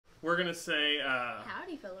we're going to say...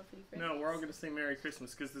 Howdy, fellow foodie friends. No, we're all going to say Merry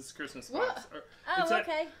Christmas because this is Christmas What? box. Oh,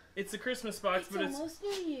 okay. It's a Christmas box, It's but almost New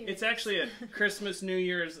Year's. it's actually a Christmas, New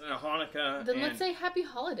Year's, and a Hanukkah. Then let's say Happy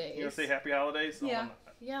Holidays. You want to say Happy Holidays? Yeah.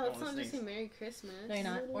 Yeah, let's not sneeze. just say Merry Christmas. No, you're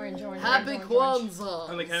not. Orange, orange. Happy orange, orange. Kwanzaa.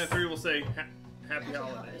 On the count of three, we'll say Happy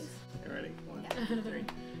Holidays. You ready? 1, 2, 3.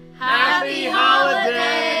 Happy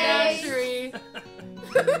Holidays! Holidays!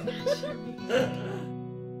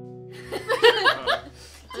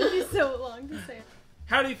 Took me so long to say.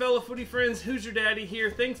 Howdy, fellow foodie friends. Hoosier Daddy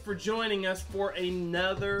here. Thanks for joining us for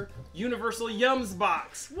another Universal Yums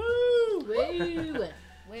box. Woo! Woo!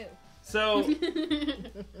 Woo. So,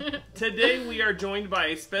 today we are joined by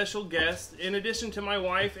a special guest. In addition to my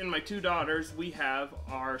wife and my 2 daughters, we have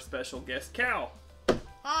our special guest, Cal.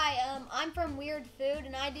 Hi, I'm from Weird Food,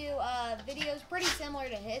 and I do videos pretty similar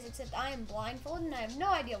to his, except I am blindfolded and I have no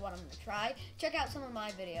idea what I'm going to try. Check out some of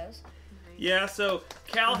my videos. Yeah, so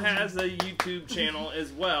Cal has a YouTube channel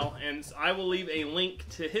as well, and I will leave a link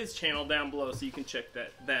to his channel down below so you can check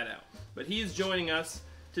that out. But he is joining us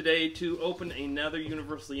today to open another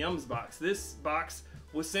Universal Yums box. This box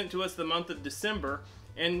was sent to us the month of December,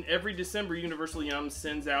 and every December Universal Yums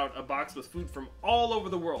sends out a box with food from all over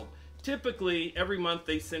the world. Typically, every month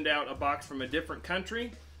they send out a box from a different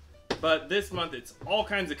country, but this month it's all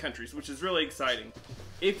kinds of countries, which is really exciting.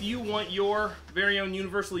 If you want your very own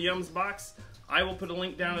Universal Yums box, I will put a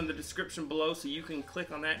link down in the description below so you can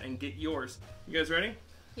click on that and get yours. You guys ready?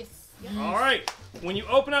 Yes. Alright, when you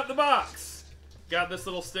open up the box, got this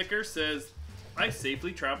little sticker, says, I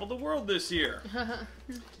safely traveled the world this year.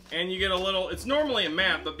 And you get a little, it's normally a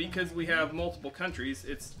map, but because we have multiple countries,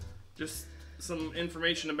 it's just some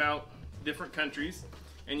information about different countries.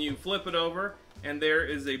 And you flip it over, and there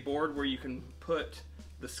is a board where you can put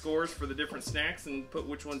the scores for the different snacks and put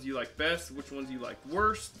which ones you like best, which ones you like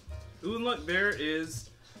worst. Ooh, and look, there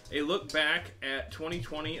is a look back at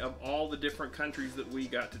 2020 of all the different countries that we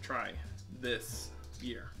got to try this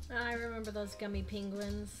year. I remember those gummy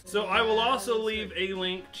penguins. So I will also leave a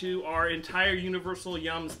link to our entire Universal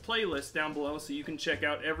Yums playlist down below so you can check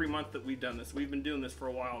out every month that we've done this. We've been doing this for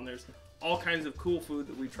a while, and there's all kinds of cool food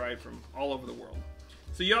that we've tried from all over the world.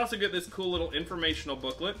 So you also get this cool little informational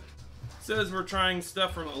booklet. It says we're trying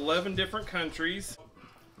stuff from 11 different countries,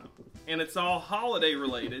 and it's all holiday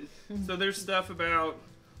related. So there's stuff about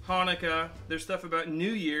Hanukkah, there's stuff about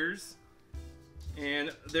New Year's,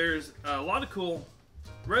 and there's a lot of cool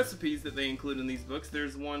recipes that they include in these books.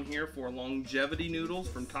 There's one here for longevity noodles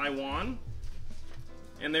from Taiwan,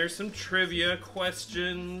 and there's some trivia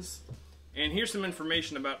questions, and here's some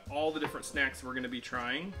information about all the different snacks we're going to be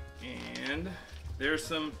trying, and there's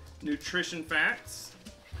some nutrition facts.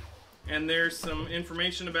 And there's some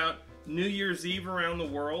information about New Year's Eve around the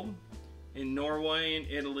world. In Norway and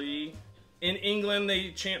Italy. In England, they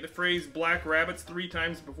chant the phrase black rabbits 3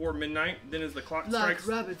 times before midnight. Then as the clock strikes...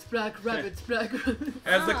 Black rabbits, black rabbits.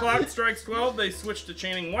 As the clock strikes 12, they switch to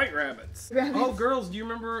chanting white rabbits. Oh, girls, do you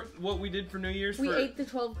remember what we did for New Year's? We ate the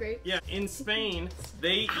 12 grapes. Yeah, in Spain,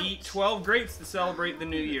 they eat 12 grapes to celebrate the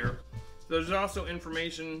New Year. There's also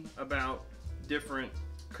information about different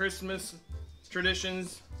Christmas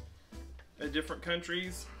traditions at different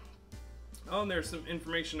countries. Oh, and there's some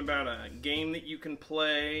information about a game that you can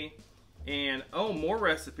play. And, oh, more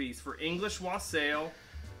recipes for English wassail.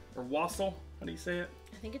 Or wassail, how do you say it?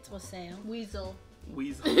 I think it's wassail. Weasel.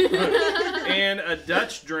 Weasel. And a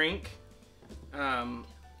Dutch drink.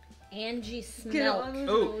 Angie Smelt.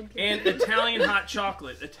 Oh, and Italian hot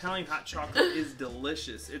chocolate. Italian hot chocolate is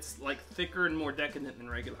delicious. It's like thicker and more decadent than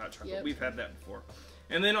regular hot chocolate. Yep. We've had that before.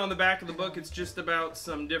 And then on the back of the book, it's just about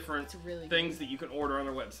some different really things that you can order on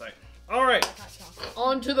their website. All right.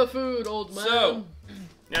 On to the food, old man. So,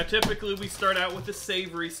 now typically we start out with the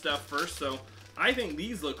savory stuff first. So, I think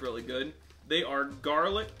these look really good. They are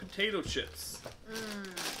garlic potato chips.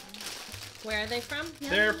 Where are they from?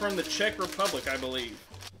 They're from the Czech Republic, I believe.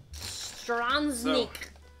 Stransnik.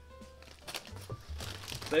 So,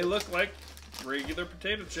 they look like regular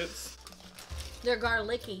potato chips. They're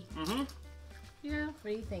garlicky. Mm-hmm. Yeah. What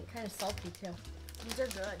do you think? Kind of salty too. These are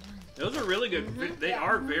good. Those are really good. They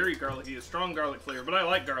are very garlicky, a strong garlic flavor, but I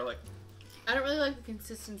like garlic. I don't really like the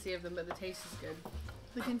consistency of them, but the taste is good.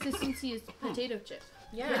 The consistency is potato chip.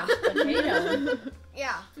 Yeah, potato.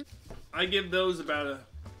 Yeah. I give those about a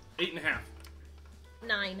 8.5.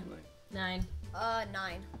 9. 9.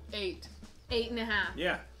 9. 8. 8.5.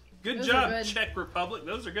 Yeah. Good Those job, are good. Czech Republic.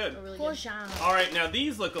 Those are good. They're really Good good. job. All right, now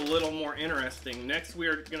these look a little more interesting. Next, we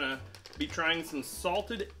are going to be trying some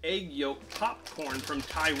salted egg yolk popcorn from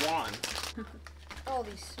Taiwan. Oh,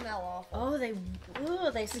 these smell awful. Oh,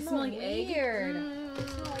 they smell like egg? weird. They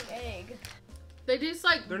smell like egg. They taste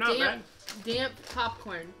like They're not damp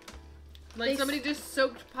popcorn. Like They somebody just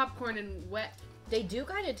soaked popcorn in wet. They do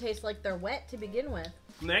kind of taste like they're wet to begin with.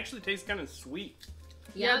 And they actually taste kind of sweet.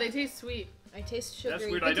 Yeah, they taste sweet. I taste sugary.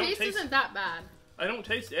 That's weird. The I don't taste taste. isn't that bad. I don't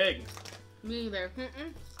taste egg. Me either.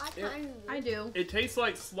 I kind of. I do. It tastes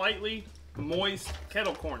like slightly moist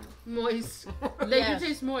kettle corn. Moist. They Yes. do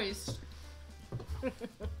taste moist.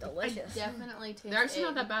 Delicious. Definitely taste. They're actually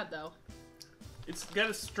not that bad though. It's got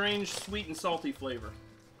a strange sweet and salty flavor.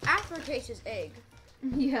 Aftertaste is egg.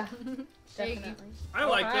 Yeah. Definitely. I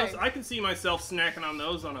like Alright. those. I can see myself snacking on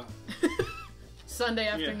those on a Sunday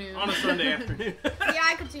afternoon. on a Sunday afternoon. Yeah,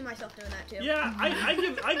 I could see myself doing that too. Yeah,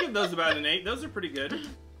 I give those about an 8. Those are pretty good.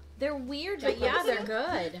 They're weird, but yeah, they're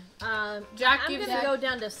good. Jack I'm gives gonna that go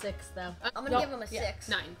down to 6 though. I'm gonna No, give them a 6.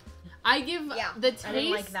 9. I give Yeah. the taste. I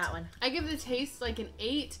didn't like that one. I give the taste like an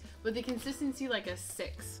 8, but the consistency like a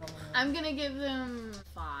 6. I'm gonna give them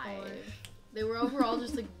 5. They were overall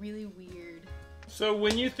just like really weird. So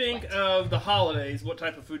when you think of the holidays, what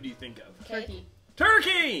type of food do you think of? Turkey.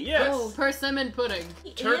 Turkey! Yes! Oh, persimmon pudding.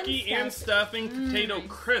 Turkey and stuffing potato nice.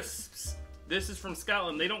 crisps. This is from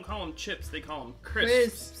Scotland. They don't call them chips, they call them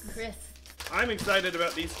crisps. Crisp. I'm excited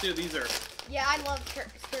about these too. These are Yeah, I love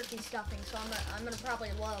turkey stuffing, so I'm gonna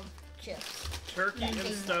probably love chips. turkey and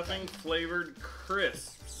stuffing flavored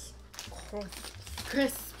crisps.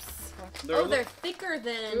 Crisps. They're, Oh, a, they're li- thicker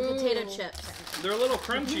than Ooh. potato chips. they're a little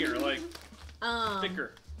crunchier, like Thicker.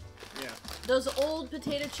 thicker. Yeah. Those old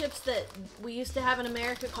potato chips that we used to have in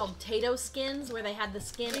America called potato skins, where they had the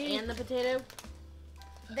skin and the potato.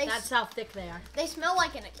 They That's how thick they are. they smell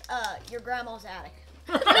like in your grandma's attic.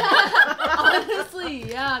 Honestly,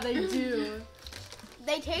 yeah, they do.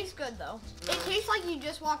 They taste good though. It tastes like you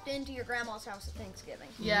just walked into your grandma's house at Thanksgiving.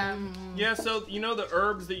 Yeah. Yeah, so you know the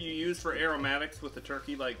herbs that you use for aromatics with the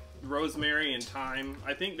turkey, like rosemary and thyme?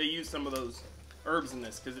 I think they use some of those herbs in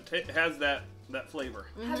this because it has that flavor.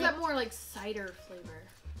 Has that more like cider flavor?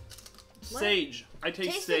 Sage. I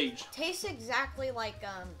taste sage. Tastes exactly like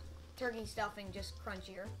turkey stuffing, just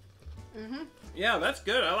crunchier. Yeah, that's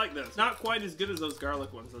good. I like this. Not quite as good as those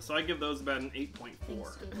garlic ones, though, so I give those about an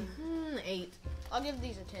 8.4. 8. I'll give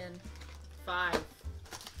these a 10. 5. I'm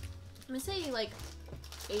gonna say like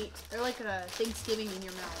 8. They're like a Thanksgiving in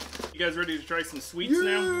your mouth. You guys ready to try some sweets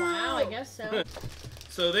now? Wow, I guess so.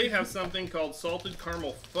 So they have something called salted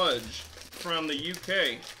caramel fudge from the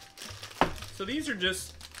UK. So these are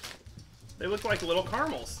just, they look like little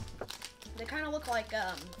caramels. They kind of look like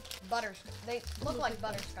They look like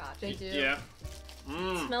butterscotch. They do. Yeah.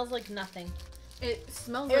 Mmm. Smells like nothing. It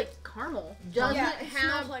smells It- like caramel. Doesn't Yeah, it have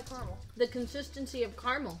smells like caramel. the consistency of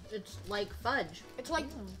caramel. It's like fudge. It's like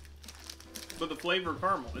But the flavor of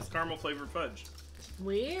caramel. It's caramel flavored fudge.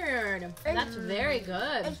 Weird. That's very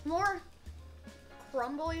good. it's more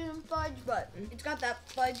crumbly than fudge, but it's got that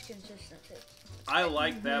fudge consistency. I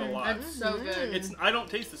like that a lot. That's so good. I don't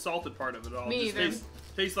taste the salted part of it at all. Me It just either.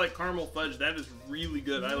 tastes like caramel fudge. That is really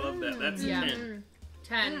good. I love that. That's Yeah. a 10.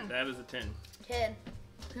 10. That is a 10. 10.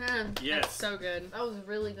 10. Yes. That's so good. That was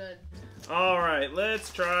really good. All right,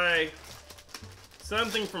 let's try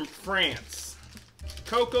something from France.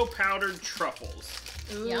 Cocoa powdered truffles.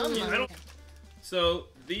 Ooh. Yum. I don't- So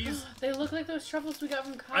these, They look like those truffles we got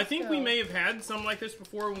from Costco. I think we may have had some like this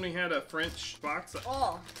before when we had a French box.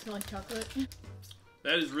 Oh, Smell like chocolate.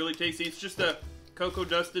 That is really tasty. It's just a cocoa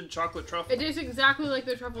dusted chocolate truffle. It tastes exactly like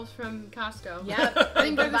the truffles from Costco. Yeah, I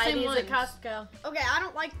think they're the same Bites at ones. Costco. okay. I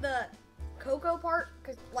don't like the cocoa part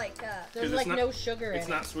because, There's it's like not- no sugar in It's it.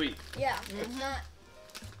 not sweet. yeah, it's not.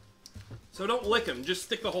 So don't lick them. Just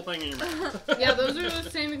stick the whole thing in your mouth. Yeah, those are the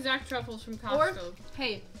same exact truffles from Costco. Or-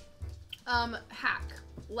 Hey, hack.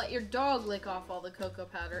 Let your dog lick off all the cocoa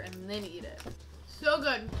powder and then eat it. So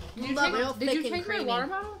good. Did you Love take, real did you thick and take my creamy. water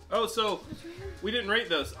bottle? Oh, so we didn't rate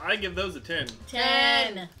those. I give those a 10.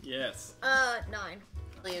 10. Yes. 9.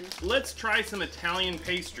 Let's try some Italian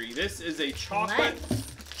pastry. This is a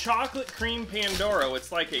chocolate cream pandoro.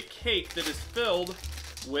 It's like a cake that is filled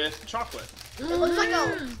with chocolate. It looks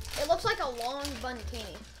like a long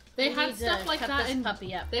buntini. They We had need to stuff like cut that this in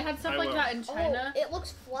puppy up. They had stuff I like will. that in China. Oh, it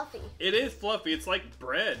looks fluffy. It is fluffy. It's like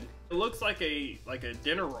bread. It looks like a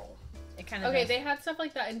dinner roll. It kind of Okay, they had stuff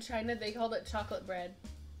like that in China. They called it chocolate bread.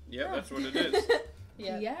 Yeah, that's what it is.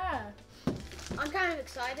 Yeah. Yeah. I'm kind of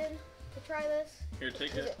excited to try this Here,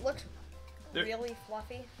 take because it. it looks There- really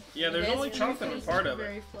fluffy. Yeah, there's It is only chocolate in part of it.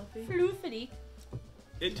 Very fluffy. Floofity.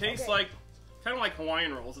 It tastes Okay. like, kind of like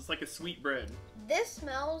Hawaiian rolls. It's like a sweet bread. This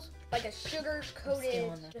smells like a sugar-coated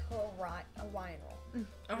stealing that. Hawaiian roll.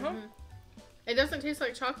 Uh-huh. It doesn't taste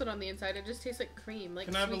like chocolate on the inside. It just tastes like cream, like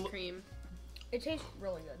Can I have a sweet look? cream. It tastes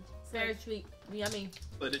really good. Very sweet. Yummy.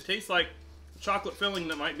 But it tastes like chocolate filling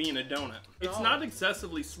that might be in a donut. It's not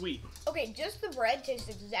excessively sweet. Okay, just the bread tastes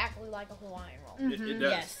exactly like a Hawaiian roll. It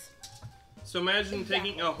does. Yes. So imagine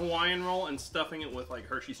taking a Hawaiian roll and stuffing it with like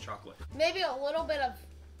Hershey's chocolate. Maybe a little bit of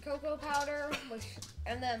cocoa powder,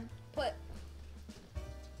 and then put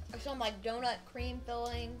some like donut cream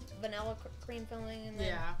filling, vanilla cream filling, and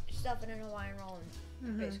then stuff it in a Hawaiian roll,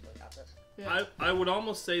 and basically got this. Yeah. I would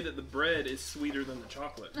almost say that the bread is sweeter than the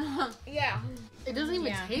chocolate. Yeah. It doesn't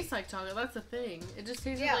even taste like chocolate. That's the thing. It just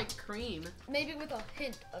tastes like cream. Maybe with a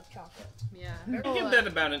hint of chocolate. Yeah. I give that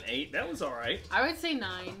about an 8. That was alright. I would say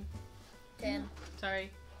 9. 10. Sorry.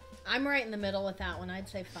 I'm right in the middle with that one. I'd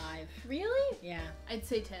say 5. Really? Yeah. I'd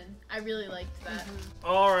say 10. I really liked that.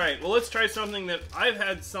 Alright, well let's try something that I've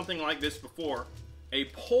had something like this before. A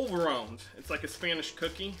polvorón. It's like a Spanish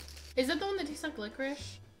cookie. Is that the one that tastes like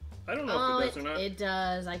licorice? I don't know if it does or not. It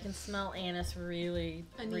does. I can smell anise really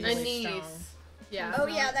Anise. strong. Yeah. Oh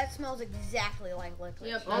yeah, that smells exactly like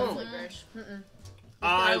licorice. Yep, that's licorice.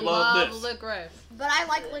 I love this. Licorice. But I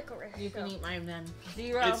like licorice. You can eat mine then.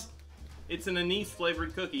 0. It's an anise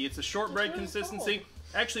flavored cookie. It's a shortbread consistency.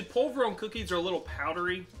 Actually, polvorón cookies are a little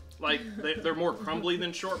powdery. Like, they're more crumbly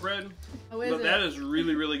than shortbread. But that is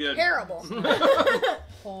really, really good. Terrible.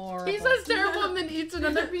 Horrible. He says terrible and then eats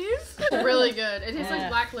another piece. Really good. It tastes like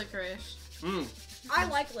black licorice. I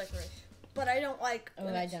like licorice, but I don't like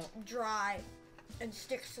when I it's don't. dry and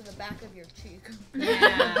sticks to the back of your cheek.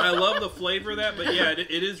 Yeah. I love the flavor of that, but yeah,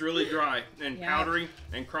 it is really dry and powdery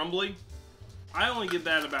and crumbly. I only give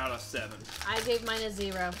that about a 7. I gave mine a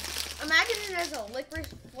 0. Imagine it as a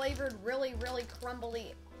licorice flavored, really, really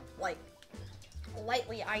crumbly, like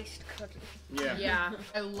lightly iced cookie. Yeah. Yeah.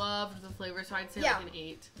 I loved the flavor, so I'd say like an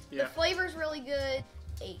 8. Yeah. The flavor's really good.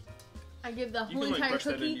 8. I give the You whole can like entire brush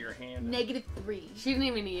that into cookie your hand. -3. She didn't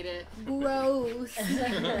even eat it. Gross.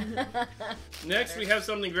 Next, we have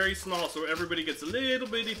something very small, so everybody gets a little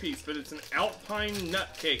bitty piece, but it's an Alpine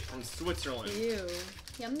nut cake from Switzerland. Ew.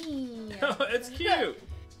 Yummy. It's cute.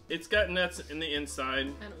 It's got nuts in the inside.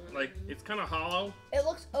 I don't want Like, it's kind of hollow. It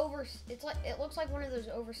looks it looks like one of those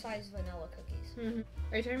oversized vanilla cookies.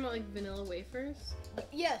 Are you talking about like vanilla wafers?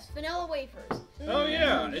 Yes, vanilla wafers. Oh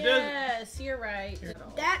yeah, it does. Yes, you're right.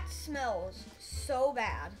 That smells so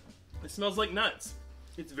bad. It smells like nuts.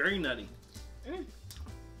 It's very nutty.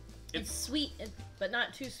 It's sweet, but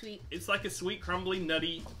not too sweet. It's like a sweet, crumbly,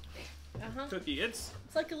 nutty cookie. It's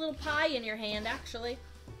like a little pie in your hand, actually.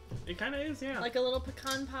 It kind of is, yeah. Like a little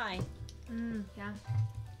pecan pie. Yeah.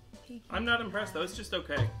 I'm not impressed though. It's just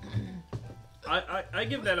okay. I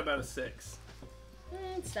give that about a 6.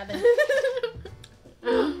 7.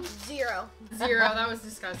 0. 0. That was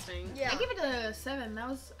disgusting. Yeah. I give it a 7. I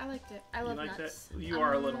liked it. I love like nuts. that? You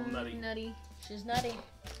are a little nutty. Nutty. She's nutty.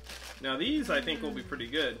 Now these I think will be pretty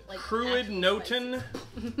good. Like Cruid Noten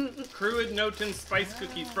spice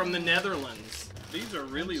cookies from the Netherlands. These are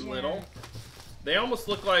really little. They almost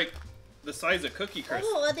look like the size of Cookie Crisp.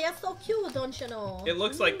 Oh, they're so cute, don't you know? It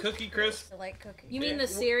looks like Cookie Crisp. I like cookies. You mean the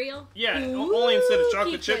cereal? Yeah, only instead of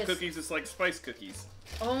chocolate Cookie chip Crisp. cookies, it's like spice cookies.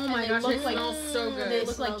 Oh my gosh, look it like- smells so good. They They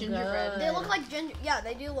look like gingerbread. They look like ginger. Yeah,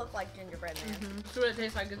 they do look like gingerbread man. That's what it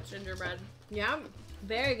tastes like. It's gingerbread. Yeah,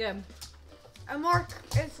 very good.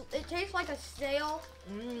 It tastes like a stale,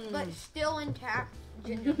 but still intact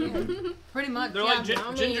gingerbread. Pretty much. They're yeah. like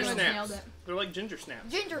ginger Nailed snaps. it. They're like ginger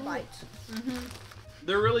snaps. Ginger bites.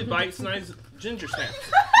 They're really bite-sized ginger snaps.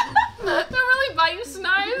 They're really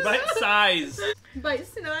bite-sized. Bite-size.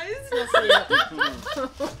 Bite-sized.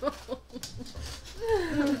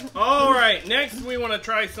 All right, next we want to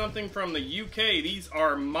try something from the UK. These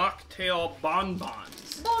are mocktail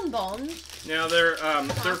bonbons. Bonbons. Now they're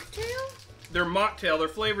mocktail. They're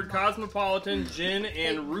flavored cosmopolitan, gin,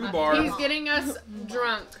 and rhubarb. He's getting us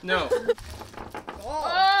drunk. No,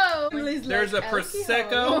 Oh! there's a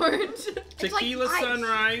prosecco, tequila ice.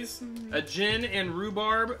 sunrise, a gin and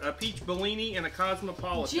rhubarb, a peach bellini, and a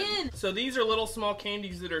cosmopolitan. Gin. So these are little small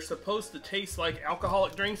candies that are supposed to taste like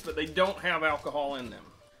alcoholic drinks, but they don't have alcohol in them.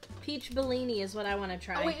 Peach Bellini is what I want to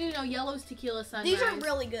try. Oh wait, no, yellow's tequila sunrise. These are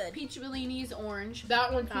really good. Peach Bellini's orange.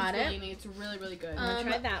 That one's Got peach it. Bellini. It's really, really good. I'm gonna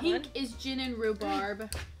try that pink one. is gin and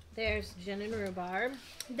rhubarb. There's gin and rhubarb.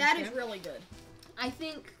 That is really good. I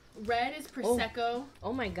think red is prosecco.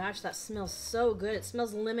 Oh my gosh, that smells so good. It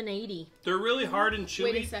smells lemonade-y. They're really hard and chewy.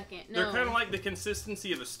 Wait a second. No. They're kind of like the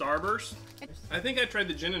consistency of a Starburst. I think I tried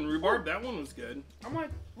the gin and rhubarb. That one was good.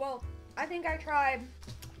 I think I tried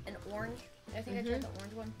an orange. I think I tried the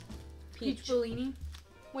orange one. Peach Bellini.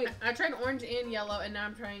 Wait, I tried orange and yellow, and now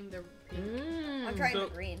I'm trying the pink. I'm trying So-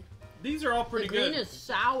 the green. These are all pretty The green good. is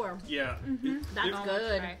sour. Yeah. That's If-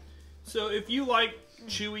 good. Try. So if you like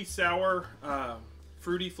chewy, sour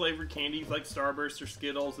fruity flavored candies like Starburst or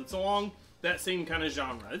Skittles. It's along that same kind of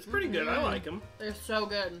genre. It's pretty good. I like them. They're so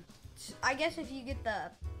good. I guess if you get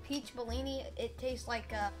the peach Bellini, it tastes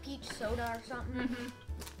like a peach soda or something.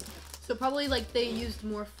 So probably like they used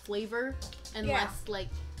more flavor and Yeah. less like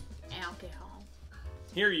alcohol.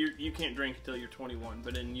 Here, you can't drink until you're 21,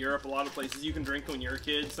 but in Europe, a lot of places you can drink when you're a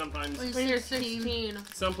kid. Sometimes, When you're 16.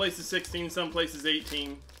 some places 16, some places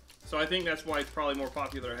 18. So I think that's why it's probably more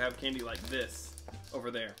popular to have candy like this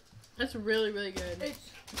over there. That's really, really good.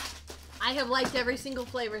 I have liked every single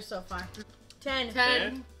flavor so far. 10.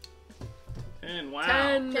 10. And wow.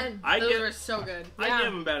 10. 10. I Those give, are so good. I Yeah.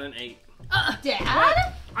 give them about an 8.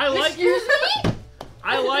 Dad? I like Excuse me?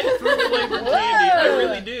 I like fruit flavored candy. I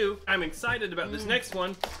really do. I'm excited about this next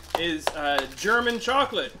one. Is German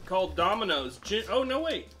chocolate called Domino's. Oh no,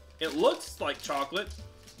 wait! It looks like chocolate,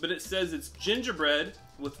 but it says it's gingerbread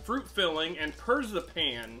with fruit filling and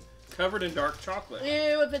marzipan covered in dark chocolate.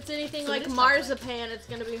 Ew, if it's anything So it like is marzipan, it's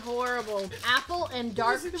gonna be horrible. Apple and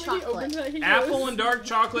dark chocolate. Apple and dark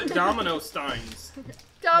chocolate Domino Steins.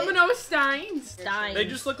 Domino Steins. Steins. They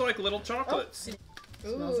just look like little chocolates.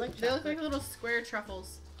 Smells like they look chocolate. like little square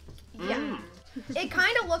truffles. Yeah. Mm. It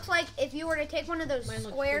kind of looks like if you were to take one of those Mine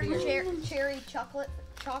looks square pretty cherry chocolate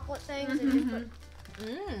things and just put,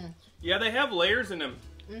 Mmm. Yeah, they have layers in them.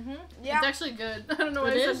 Mm-hmm. yeah, It's actually good. I don't know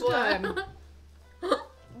why It I is said blah. good.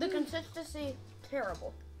 the consistency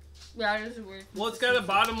terrible. Yeah, it is weird. Well, it's got a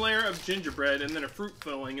bottom layer of gingerbread and then a fruit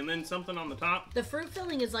filling and then something on the top. The fruit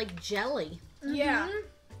filling is like jelly. Yeah.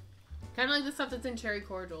 Kind of like the stuff that's in cherry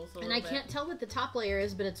cordials. And I can't tell what the top layer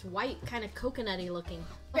is, but it's white, kind of coconutty looking.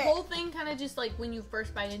 The whole thing kind of just like when you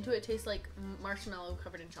first bite into it, tastes like marshmallow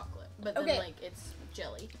covered in chocolate, but then Okay. like it's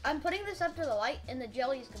jelly. I'm putting this up to the light, and the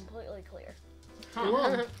jelly is completely clear.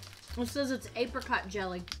 Cool. It says it's apricot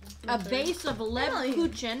jelly. A base of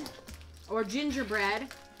Lebkuchen, or gingerbread,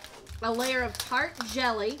 a layer of tart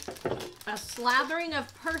jelly, a slathering of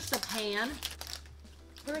marzipan,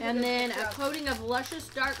 and then a coating of luscious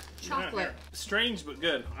dark chocolate. Strange but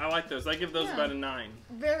good. I like those. I give those Yeah. about a 9.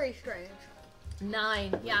 Very strange.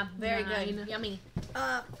 9. Yeah, very 9. good. Yummy.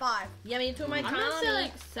 5. Yummy to my I'm gonna say tummy.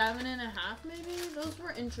 like 7.5 maybe. Those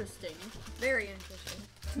were interesting. Very interesting.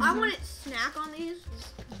 I wouldn't snack on these,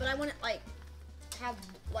 but I wouldn't like have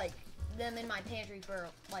like them in my pantry for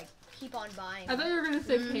like keep on buying. I thought you were gonna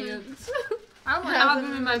say pants. I want to Have have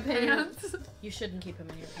them in my pants. You shouldn't keep them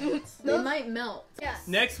in your pants. They might melt. Yes.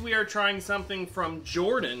 Next, we are trying something from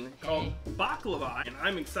Jordan called baklava, and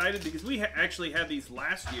I'm excited because we actually had these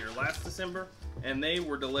last December, and they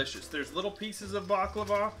were delicious. There's little pieces of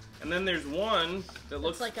baklava, and then there's one that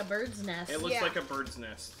looks Looks like a bird's nest. it looks Yeah. like a bird's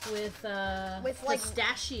nest. With like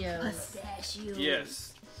pistachios. pistachio.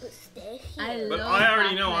 Yes, I but love I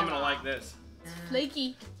already know I'm baklava. gonna like this.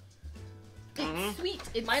 Flaky. Mhm. It's sweet.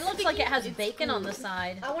 It's Mine looks like it has sticky, bacon it's on the cool.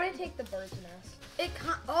 side. I want to take the bird's nest.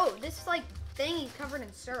 Oh, this like thingy covered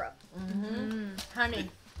in syrup. Mm-hmm. Honey.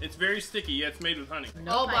 It's very sticky. Yeah, it's made with honey. Oh,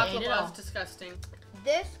 Nope, I ate it baklava all. is disgusting.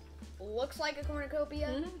 This looks like a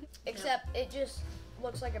cornucopia, except it just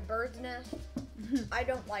looks like a bird's nest. I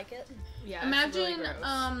don't like it. Yeah.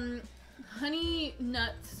 Imagine honey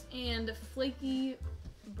nuts and flaky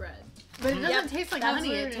bread. But it doesn't Yep, taste like that's honey.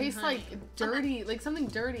 weird It and tastes honey. like dirty, like something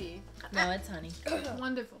dirty. No, it's honey.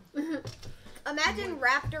 Wonderful. Imagine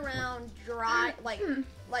wrapped around dry, like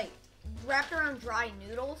wrapped around dry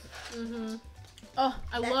noodles. Mm-hmm. Oh,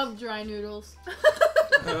 I That's- love dry noodles.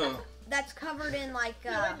 That's covered in like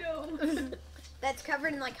that's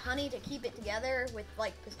covered in like honey to keep it together with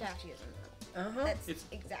like pistachios in it. Uh-huh. That's It's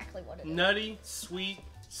exactly what it is. Nutty, sweet,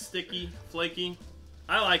 sticky, flaky.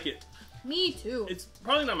 I like it. Me too. It's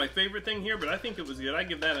probably not my favorite thing here, but I think it was good. I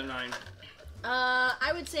give that a 9.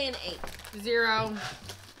 I would say an 8. 0.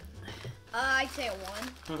 I'd say a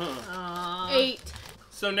 1. 8.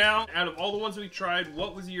 So now, out of all the ones we tried,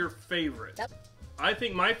 what was your favorite? I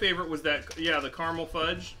think my favorite was that, the caramel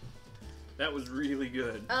fudge. That was really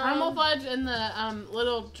good. Caramel fudge and the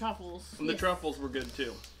little truffles. And the truffles were good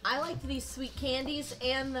too. I liked these sweet candies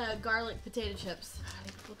and the garlic potato chips.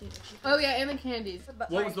 Oh yeah, and the candies. But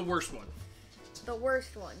What like, was the worst one? the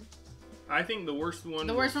worst one? I think the worst one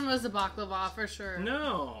The worst one was the baklava for sure.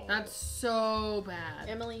 No. That's so bad.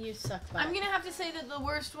 Emily, you suck. I'm gonna have to say that the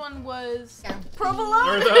worst one was provolone.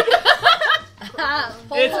 Or the, it's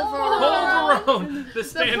Polvorone. polvorone. The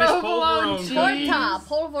Spanish provolone polvorone. cheese. Torta,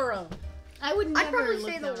 polvorone. I would never I'd probably look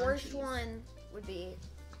say the down on worst cheese. one would be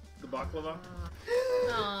The baklava?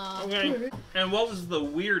 Aw. Okay. And what was the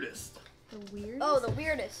weirdest? The weird. the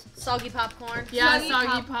weirdest. Soggy popcorn. Yeah, Soggy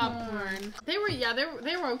soggy popcorn. They were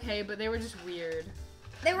they were okay, but they were just weird.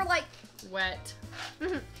 They were like Wet.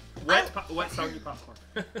 Wet soggy popcorn.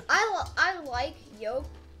 I like yolk,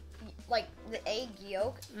 like the egg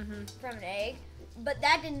yolk from an egg, but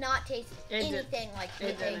that did not taste anything like the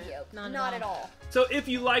egg yolk. Not at all. So if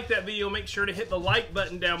you like that video, make sure to hit the like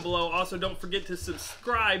button down below. Also, don't forget to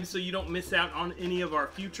subscribe so you don't miss out on any of our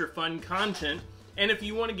future fun content. And if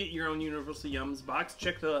you want to get your own Universal Yums box,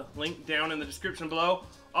 check the link down in the description below.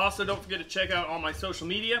 Also, don't forget to check out all my social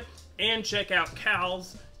media and check out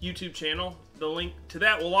Cal's YouTube channel. The link to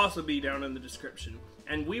that will also be down in the description.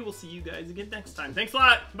 And we will see you guys again next time. Thanks a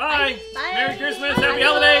lot. Bye. Bye. Merry Christmas. Bye. Happy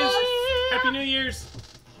holidays. Happy New Year's.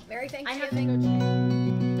 Merry I have to Thanksgiving. go check.